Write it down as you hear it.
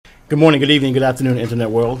Good morning, good evening, good afternoon,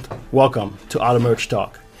 Internet world. Welcome to Auto Merch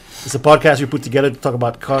Talk. It's a podcast we put together to talk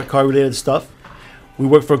about car-related stuff. We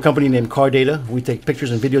work for a company named Car Data. We take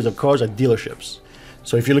pictures and videos of cars at dealerships.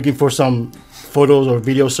 So if you're looking for some photos or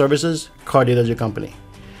video services, Car Data is your company.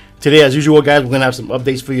 Today, as usual, guys, we're going to have some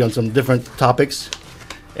updates for you on some different topics.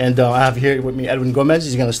 And I have here with me Edwin Gomez.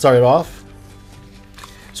 He's going to start it off.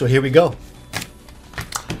 So here we go.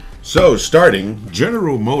 So, starting,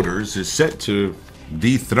 General Motors is set to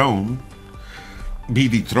be dethroned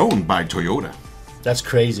by Toyota. That's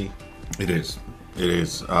crazy. It is. It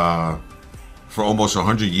is. For almost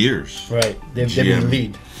 100 years. Right. They've been in the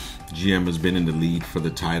lead. GM has been in the lead for the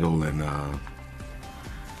title, and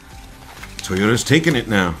Toyota's taking it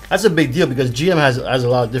now. That's a big deal because GM has a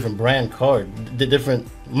lot of different brand cars, the different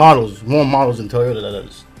models, more models than Toyota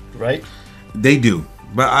does, right? They do.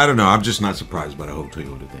 But I don't know. I'm just not surprised by the whole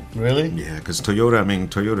Toyota thing. Really? Yeah, because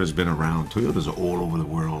Toyota's been around. Toyota's all over the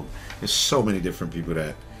world. There's so many different people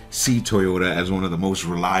that see Toyota as one of the most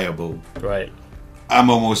reliable. Right. I'm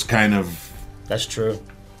almost kind of... That's true.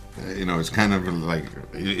 It's kind of like...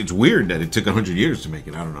 It's weird that it took 100 years to make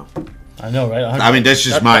it. I don't know. I know, right? I mean, that's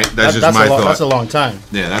just my thought. That's a long time.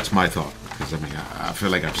 Yeah, that's my thought. Because, I feel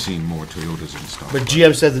like I've seen more Toyotas and stuff. But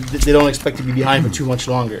GM says that they don't expect to be behind for too much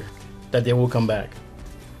longer. That they will come back.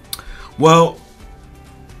 Well,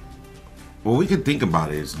 what we could think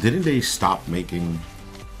about is, didn't they stop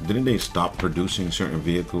producing certain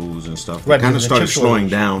vehicles and stuff? They kind of started slowing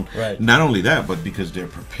down. Right. Not only that, but because they're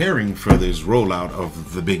preparing for this rollout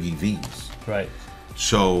of the big EVs. Right.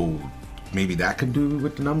 So maybe that could do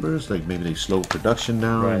with the numbers. Like maybe they slowed production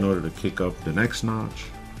down in order to kick up the next notch.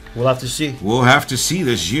 We'll have to see. We'll have to see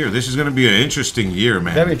this year. This is going to be an interesting year,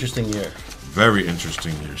 man. Very interesting year. Very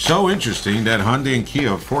interesting year. So interesting that Hyundai and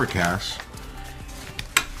Kia forecast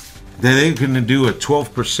that they're going to do a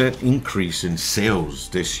 12% increase in sales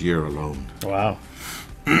this year alone. Wow.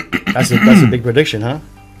 That's a big prediction, huh?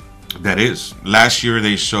 That is. Last year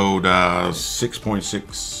they sold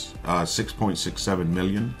 6.67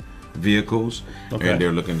 million vehicles, and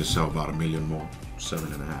they're looking to sell about a million more.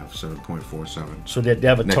 7.47. So they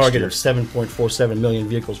have a target of 7.47 million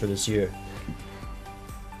vehicles for this year.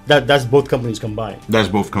 That's both companies combined. That's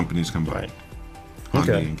both companies combined. Right.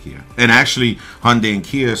 Hyundai and Kia. And actually, Hyundai and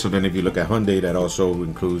Kia, so then if you look at Hyundai, that also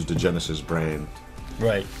includes the Genesis brand.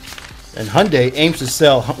 Right. And Hyundai aims to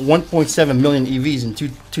sell 1.7 million EVs in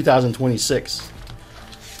 2026.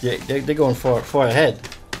 They're going far ahead.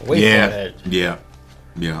 Way far ahead. Yeah.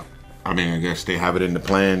 I mean, I guess they have it in the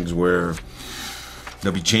plans where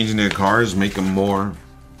they'll be changing their cars, make them more.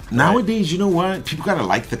 Nowadays, you know what? People got to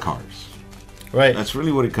like the cars. Right. That's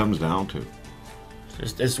really what it comes down to.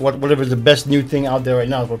 It's whatever's the best new thing out there right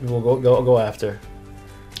now is what people go after.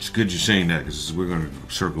 It's good you're saying that because we're going to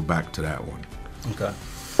circle back to that one. Okay.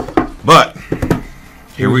 But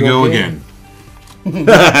here we go again.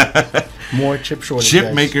 More chip shortage.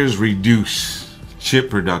 Chip makers reduce chip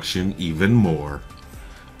production even more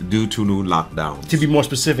due to new lockdowns. To be more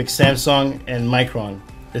specific, Samsung and Micron,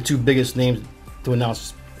 the two biggest names to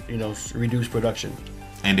announce, reduced production.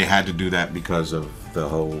 And they had to do that because of the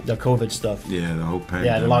COVID stuff. Yeah, the whole pandemic.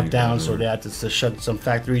 Yeah, the lockdown, so they had to shut some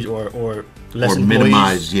factories or less employees.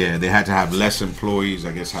 Minimize. Yeah, they had to have less employees.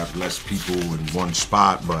 I guess have less people in one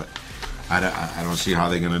spot, but I don't see how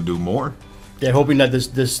they're gonna do more. They're hoping that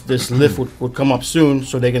this lift would come up soon,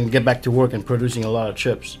 so they can get back to work and producing a lot of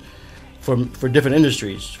chips for different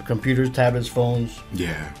industries, for computers, tablets, phones.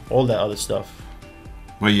 Yeah, all that other stuff.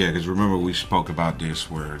 Well, yeah, because remember we spoke about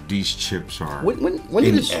this where these chips are when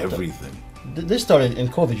did in everything. This started in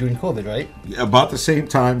COVID, during COVID, right? About the same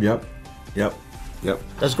time. Yep.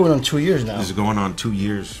 That's going on 2 years now. This is going on 2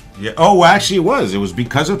 years. Yeah. Oh, well, actually, it was. It was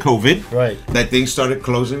because of COVID. Right. That things started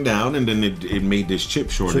closing down, and then it made this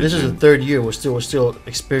chip shortage. So this is the third year we're still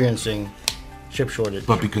experiencing chip shortage.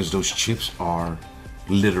 But because those chips are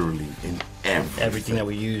literally in everything that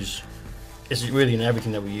we use. It's really in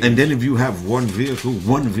everything that we use. And then if you have one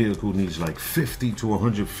vehicle needs like 50 to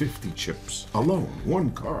 150 chips alone.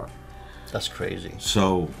 One car. That's crazy.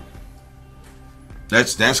 So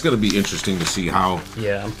that's going to be interesting to see how.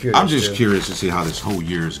 Yeah, I'm curious. I'm just curious to see how this whole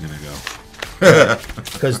year is going to go.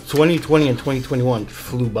 Because 2020 and 2021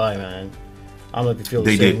 flew by, man. I don't know if you feel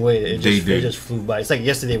the same way. It just flew by. It's like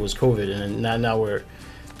yesterday was COVID, and now we're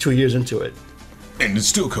 2 years into it. And it's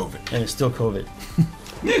still COVID.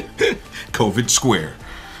 COVID square.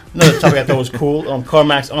 Another topic I thought was cool.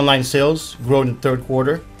 CarMax online sales growing in the third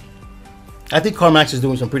quarter. I think CarMax is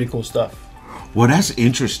doing some pretty cool stuff. Well, that's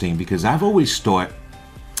interesting because I've always thought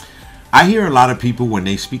I hear a lot of people when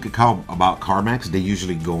they speak about CarMax, they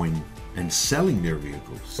usually going and selling their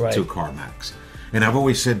vehicles to CarMax. And I've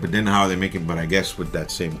always said, but then how are they making? But I guess with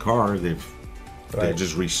that same car, they're Right.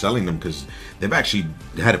 just reselling them because they've actually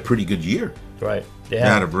had a pretty good year. Right. They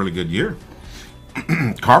had a really good year.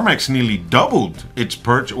 CarMax nearly doubled its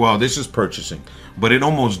purchase. Well, this is purchasing, but it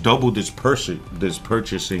almost doubled its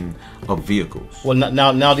purchasing of vehicles. Well,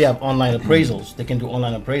 now they have online appraisals. They can do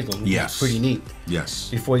online appraisals, which Yes. is pretty neat. Yes.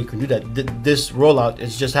 Before you can do that, this rollout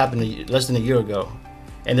has just happened less than a year ago,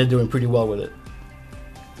 and they're doing pretty well with it.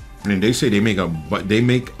 And they say they make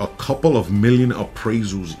a couple of million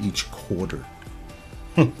appraisals each quarter.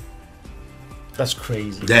 That's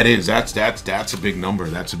crazy. That's a big number.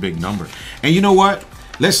 That's a big number. And you know what?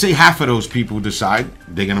 Let's say half of those people decide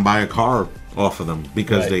they're gonna buy a car off of them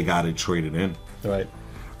because Right. they got it traded in. Right.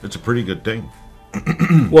 It's a pretty good thing.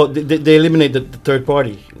 Well, they eliminate the third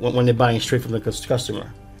party when they're buying straight from the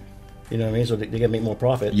customer. You know what I mean? So they can make more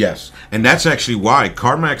profit. Yes, and that's actually why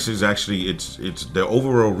CarMax is actually it's the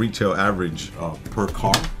overall retail average per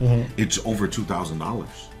car. It's over $2,000,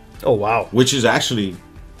 Oh wow, which is actually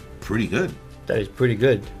pretty good. that is pretty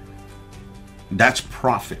good. That's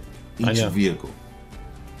profit I each know. vehicle.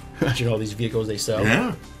 Imagine all these vehicles they sell.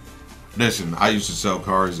 Yeah. Listen, I used to sell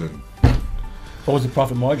cars, and What was the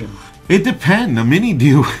profit margin? it depends. The mini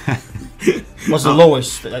deal. What's the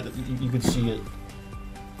lowest that you could see it?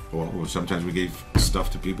 Well, sometimes we gave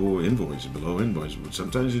stuff to people invoice below invoice. But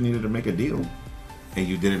sometimes you needed to make a deal, and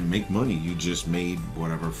you didn't make money. You just made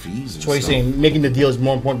whatever fees. And So what you're stuff. saying, making the deal is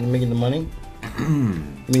more important than making the money? I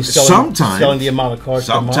mean, Sometimes selling the amount of cars.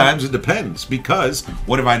 per month? Sometimes it depends, because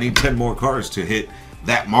what if I need 10 more cars to hit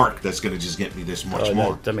that mark that's going to just get me this much Oh,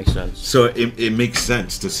 more? that makes sense. So it makes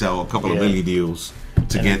sense to sell a couple of Yeah. mini deals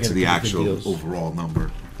to And get get to the good actual deals. overall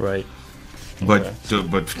number. Right. But Okay.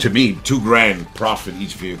 but to me, $2,000 profit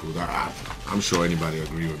each vehicle. I'm sure anybody will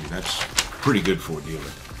agree with me. That's pretty good for a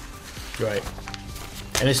dealer. Right.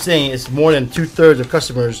 And it's saying it's more than 2/3 of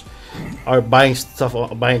customers are buying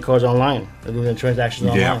buying cars online. They're doing transactions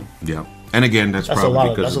online. Yeah. And again, that's That's a probably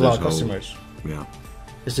lot. because That's a of lot this of whole- customers. Yeah.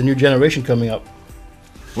 It's a new generation coming up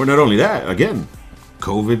Well, not only that, again,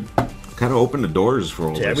 COVID kind of opened the doors for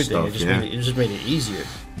all to this everything. stuff. It just made it easier.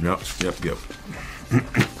 Yep.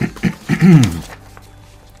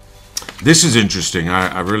 This is interesting.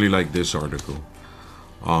 I really like this article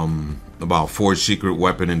about Ford's secret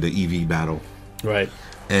weapon in the EV battle. Right.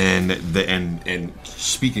 And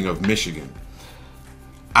speaking of Michigan,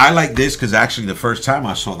 I like this because actually the first time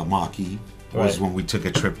I saw the Mach-E was Right. when we took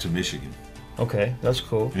a trip to Michigan. Okay, that's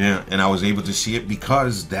cool. Yeah, and I was able to see it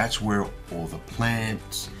because that's where all the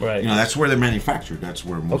plants, Right. You know, that's where they're manufactured. That's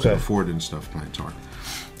where most Okay. of the Ford and stuff plants are.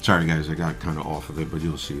 Sorry, guys, I got kind of off of it, but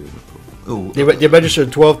you'll see it. Oh, They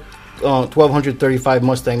registered 1,235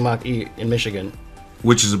 Mustang Mach-E in Michigan.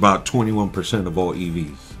 which is about 21% of all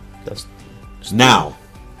EVs. That's Now,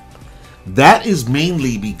 that is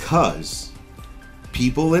mainly because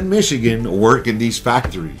people in Michigan work in these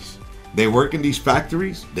factories. They work in these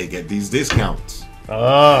factories, they get these discounts.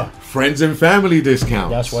 Friends and family discounts.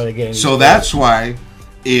 That's why they're getting So these that's why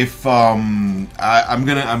if I'm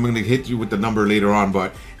gonna hit you with the number later on,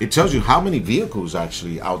 but it tells you how many vehicles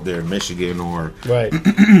actually out there in Michigan or right.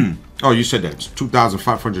 oh, you said that it's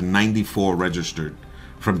 2,594 registered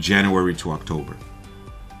from January to October.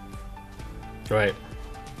 Right.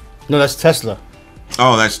 No, that's Tesla.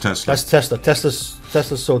 Oh, that's Tesla. That's Tesla.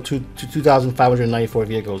 Tesla sold 2,594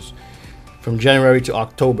 vehicles from January to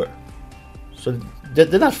October. So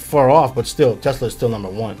they're not far off, but still, Tesla is still number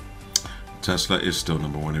one. Tesla is still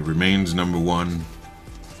number one. It remains number one.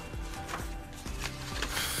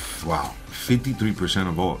 Wow. 53%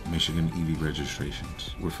 of all Michigan EV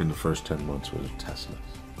registrations within the first 10 months was Tesla.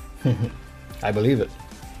 I believe it.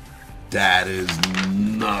 That is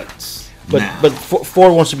nuts. But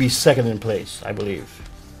Ford wants to be second in place, I believe,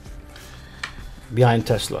 behind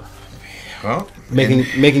Tesla, well,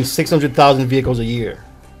 making 600,000 vehicles a year.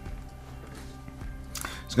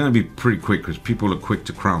 it's going to be pretty quick because people are quick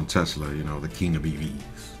to crown Tesla, you know, the king of EVs.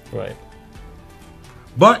 Right.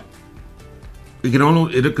 But it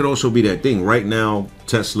could also be that thing. Right now,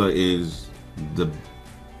 Tesla is the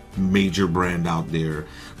major brand out there,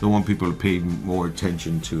 the one people are paying more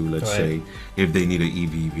attention to, let's say, if they need an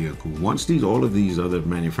EV vehicle. Once all of these other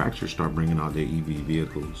manufacturers start bringing out their EV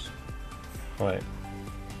vehicles, Right.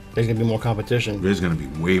 There's gonna be more competition. there's going to be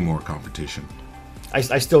way more competition. I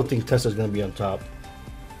still think Tesla's gonna be on top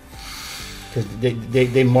because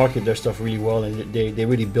they market their stuff really well and they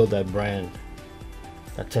really build that brand,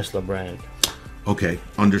 that Tesla brand. Okay,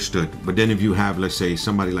 understood. But then if you have, let's say,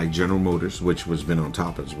 somebody like General Motors, which has been on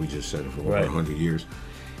top, as we just said, for over Right. 100 years,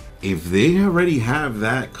 if they already have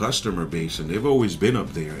that customer base and they've always been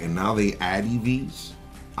up there and now they add EVs,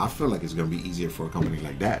 I feel like it's going to be easier for a company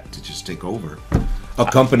like that to just take over a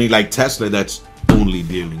company like Tesla that's only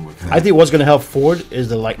dealing with that. I think what's going to help Ford is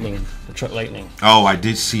the Lightning, the truck Lightning. Oh, I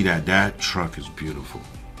did see that. That truck is beautiful.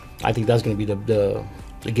 I think that's going to be the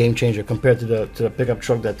game changer compared to the pickup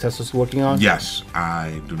truck that Tesla's working on. Yes,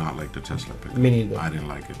 I do not like the Tesla pickup. Me neither. I didn't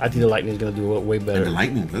like it. I think the Lightning is going to do way better. And the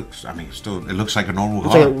Lightning looks, I mean, it looks like a normal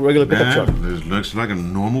Looks car. like a regular pickup truck. It looks like a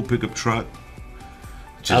normal pickup truck.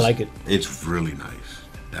 I like it. It's really nice.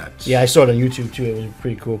 Yeah, I saw it on YouTube too. It was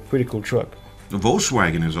a pretty cool truck. The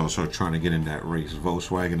Volkswagen is also trying to get in that race.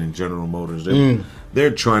 Volkswagen and General Motors,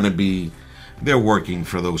 they're trying to be, they're working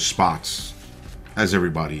for those spots, as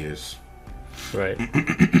everybody is. Right.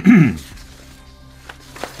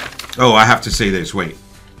 Oh, I have to say this. Wait.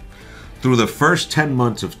 Through the first 10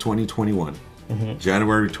 months of 2021,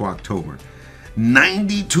 January to October,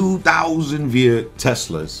 92,000 via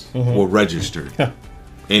Teslas were registered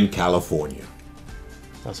in California.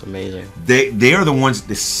 That's amazing. They are the ones,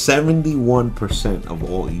 the 71% of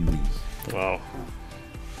all EVs. Wow.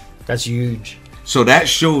 That's huge. So that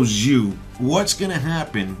shows you what's going to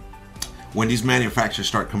happen when these manufacturers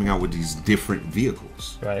start coming out with these different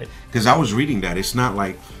vehicles. Right. Because I was reading that. It's not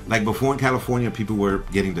like before in California, people were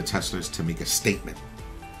getting the Teslas to make a statement.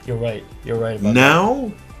 You're right. You're right about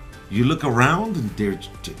now, you look around and they're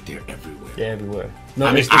everywhere. They're everywhere. No,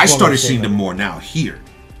 I mean, I started seeing them more now here.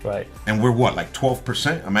 Right. And we're what, like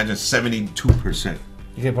 12%? Imagine 72%.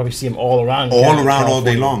 You can probably see them all around. All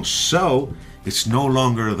day long. So it's no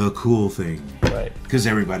longer the cool thing. Right. Because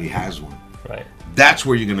everybody has one. Right. That's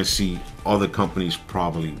where you're going to see other companies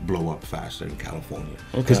probably blow up faster in California.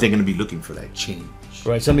 Because they're going to be looking for that change.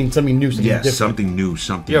 Right. Something new. Something different. Something new.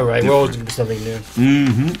 Something You're right. different. We're always looking for something new.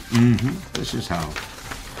 This is how.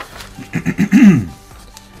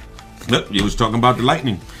 Look, you was talking about the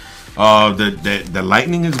Lightning. The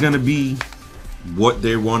Lightning is going to be what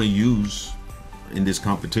they want to use in this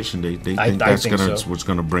competition. They think that's what's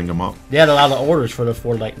going to bring them up. They had a lot of orders for the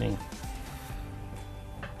Ford Lightning,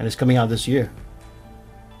 and it's coming out this year.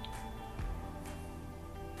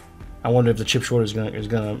 I wonder if the chip shortage is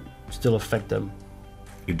gonna still affect them.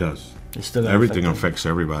 It does. It's still everything affects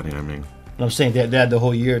everybody. I mean, I'm saying they had the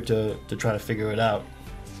whole year to try to figure it out.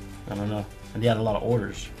 I don't know, and they had a lot of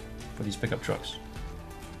orders for these pickup trucks.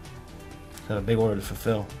 They had a big order to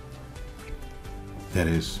fulfill. That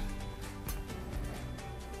is.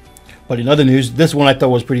 But in other news, this one I thought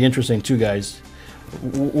was pretty interesting too, guys.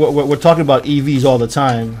 We're talking about EVs all the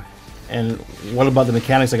time, and what about the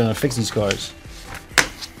mechanics that are going to fix these cars?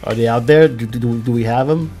 Are they out there? Do we have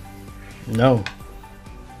them? No.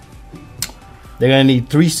 They're going to need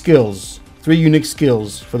three unique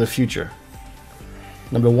skills for the future.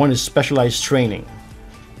 Number one is specialized training.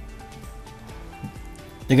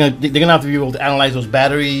 They're gonna have to be able to analyze those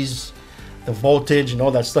batteries, the voltage, and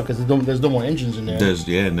all that stuff, because there's no more engines in there.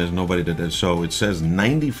 And there's nobody that does. So it says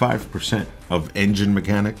 95% of engine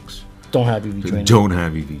mechanics don't have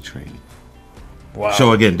EV training. Wow.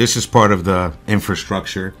 So again, this is part of the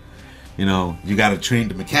infrastructure. You know, you got to train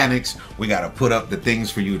the mechanics. We got to put up the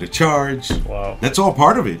things for you to charge. Wow. That's all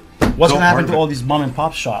part of it. What's going to happen to all these mom and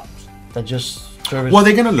pop shops that just service? Well,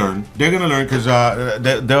 they're going to learn. They're going to learn because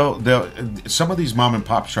they'll some of these mom and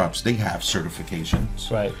pop shops, they have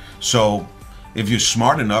certifications. Right. So if you're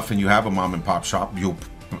smart enough and you have a mom and pop shop, you'll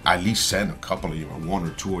at least send a couple of your, one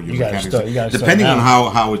or two of your mechanics. Depending on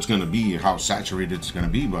how it's going to be, how saturated it's going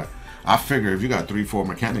to be. But I figure if you got 3-4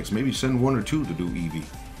 mechanics, maybe send 1 or 2 to do EV.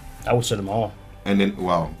 I would send them all. And then,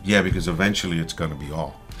 well, yeah, because eventually it's going to be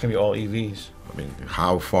all. It's going to be all EVs. I mean,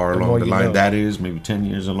 how far along the line that is, maybe 10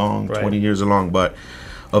 years along, 20 years along. But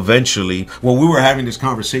eventually, well, we were having this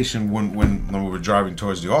conversation when we were driving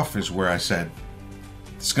towards the office where I said,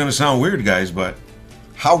 it's going to sound weird, guys, but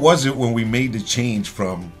how was it when we made the change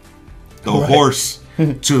from the horse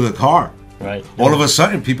to the car? Right. All of a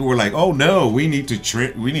sudden, people were like, "Oh no, we need to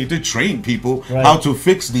train people how to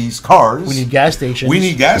fix these cars. We need gas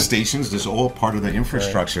stations. This is all part of the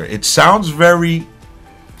infrastructure." Right. It sounds very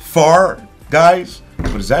far, guys,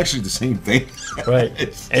 but it's actually the same thing. Right.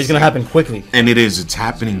 It's going to happen quickly. And it is. It's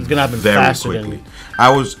happening. It's going to happen very quickly. I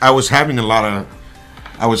was having a lot of.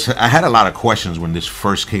 I had a lot of questions when this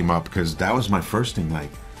first came up because that was my first thing. Like,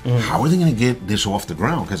 how are they going to get this off the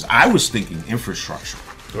ground? Because I was thinking infrastructure.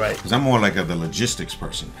 Right. Because I'm more like the logistics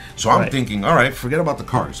person. So I'm thinking, all right, forget about the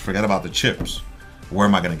cars. Forget about the chips. Where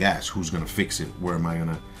am I going to gas? Who's going to fix it? Where am I going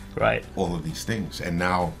to... Right. All of these things. And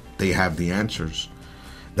now they have the answers.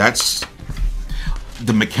 That's...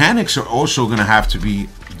 The mechanics are also going to have to be...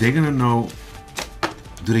 They're going to know...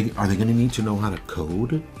 Are they going to need to know how to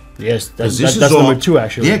code? Yes, that's number 2,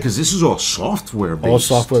 actually. Yeah, because this is all software based. All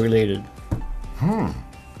software related.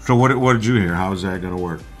 So what did you hear? How is that going to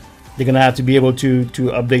work? They're gonna have to be able to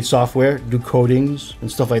update software, do codings and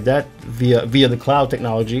stuff like that via the cloud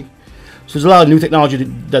technology. So there's a lot of new technology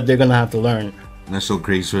that they're gonna have to learn. That's so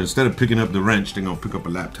crazy. So instead of picking up the wrench, they're gonna pick up a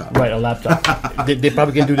laptop. Right, a laptop. they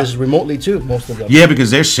probably can do this remotely too. Most of them. Yeah, because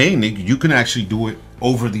they're saying you can actually do it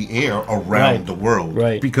over the air around Right. the world,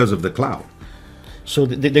 Right. because of the cloud. So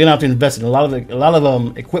they're gonna have to invest in a lot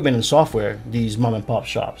of equipment and software. These mom and pop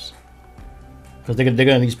shops, because they're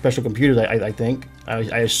gonna need special computers. I think.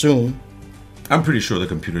 I assume. I'm pretty sure the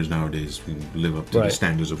computers nowadays can live up to the Right.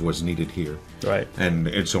 standards of what's needed here. Right. And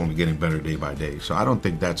it's only getting better day by day. So I don't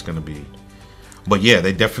think that's going to be. But yeah,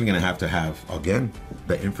 they're definitely going to have, again,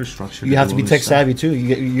 the infrastructure. You have to do be all tech this stuff. savvy too.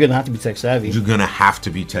 You're gonna have to be tech savvy. You're going to have to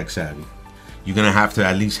be tech savvy. You're going to have to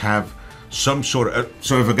at least have some sort of.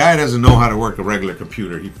 So if a guy doesn't know how to work a regular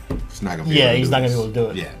computer, he's not going to be able to He's do not this. gonna be able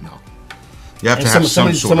to do it. Yeah, no. You have And to have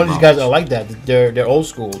some sort some of these knowledge. guys are like that. They're old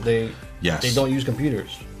school. They Yes. don't use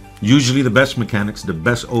computers. Usually the best mechanics, the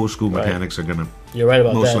best old school Right. mechanics are going to You're right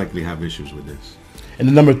about most that. likely have issues with this. And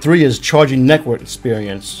the number 3 is charging network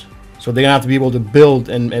experience. So they're gonna have to be able to build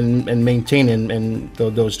and maintain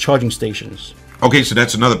those charging stations. Okay, so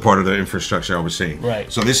that's another part of the infrastructure I was saying.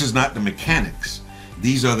 Right. So this is not the mechanics.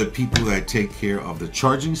 These are the people that take care of the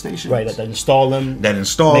charging stations. Right. That install them. That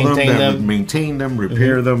install maintain them, that them. maintain them,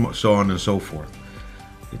 repair them, so on and so forth.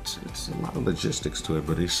 It's a lot of logistics to it,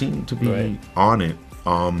 but they seem to be Right. on it.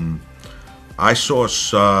 I saw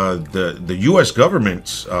the U.S.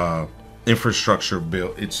 government's infrastructure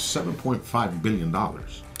bill. It's $7.5 billion.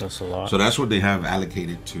 That's a lot. So that's what they have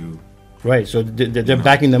allocated to. Right. So they're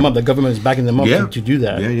backing them up. The government is backing them up Yeah, to do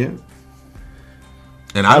that. Yeah, yeah.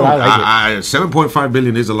 And I like it. I 7.5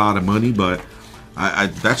 billion is a lot of money, but I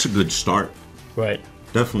that's a good start. Right.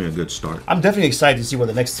 Definitely a good start. I'm definitely excited to see what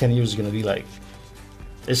the next 10 years is going to be like.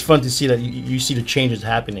 It's fun to see that you see the changes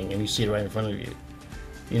happening and you see it right in front of you.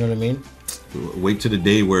 You know what I mean? Wait till the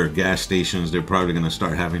day where gas stations, they're probably going to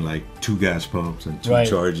start having like 2 gas pumps and 2 Right.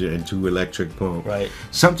 charger and 2 electric pumps. Right.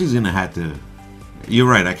 Something's going to have to. You're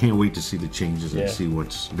right. I can't wait to see the changes Yeah. and see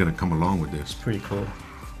what's going to come along with this. Pretty cool.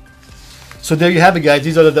 So there you have it, guys.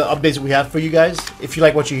 These are the updates we have for you guys. If you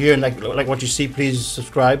like what you hear and like what you see, please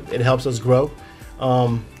subscribe. It helps us grow.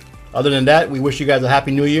 Other than that, we wish you guys a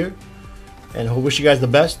happy new year and we wish you guys the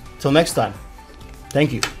best. Till next time.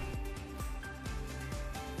 Thank you.